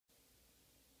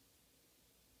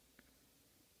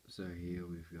So here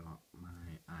we've got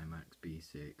my Imax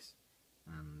B6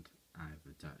 and I've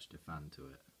attached a fan to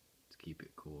it to keep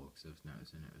it cool because I was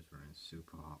noticing it was running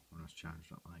super hot when I was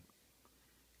charged at like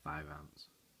 5 amps.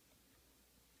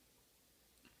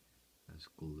 I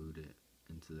just glued it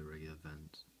into the regular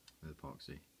vent with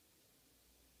epoxy.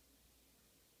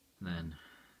 And then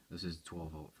this is a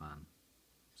 12 volt fan,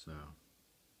 so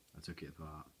I took it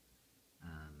apart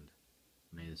and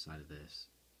on either side of this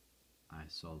I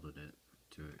soldered it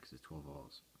to it because it's 12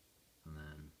 volts, and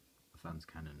then the fan's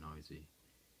kind of noisy,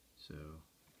 so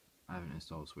I haven't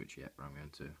installed a switch yet, but I'm going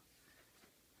to.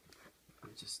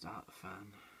 Just start the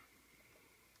fan.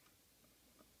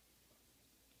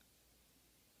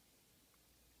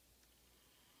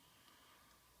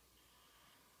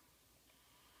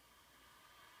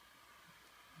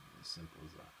 As simple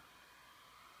as that.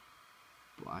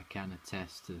 But I can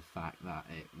attest to the fact that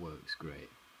it works great.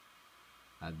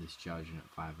 I had this charging at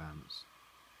 5 amps.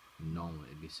 Normally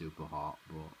it'd be super hot,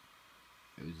 but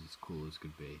it was as cool as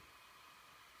could be.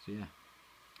 So yeah,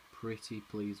 pretty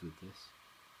pleased with this.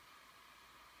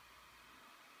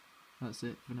 That's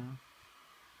it for now.